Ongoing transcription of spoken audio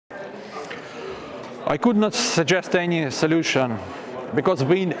I could not suggest any solution because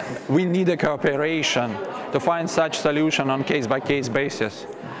we need a cooperation to find such solution on case-by-case basis.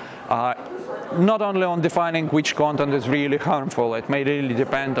 Not only on defining which content is really harmful, it may really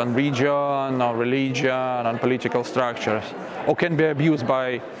depend on region, or religion, on political structures, or can be abused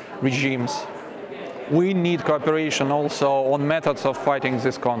by regimes. We need cooperation also on methods of fighting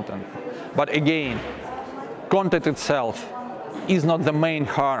this content. But again, content itself is not the main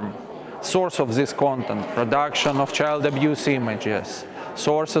harm. Source of this content, production of child abuse images,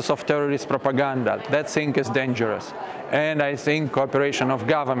 sources of terrorist propaganda, that thing is dangerous. And I think cooperation of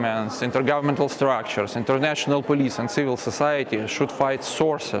governments, intergovernmental structures, international police and civil society should fight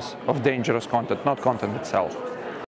sources of dangerous content, not content itself.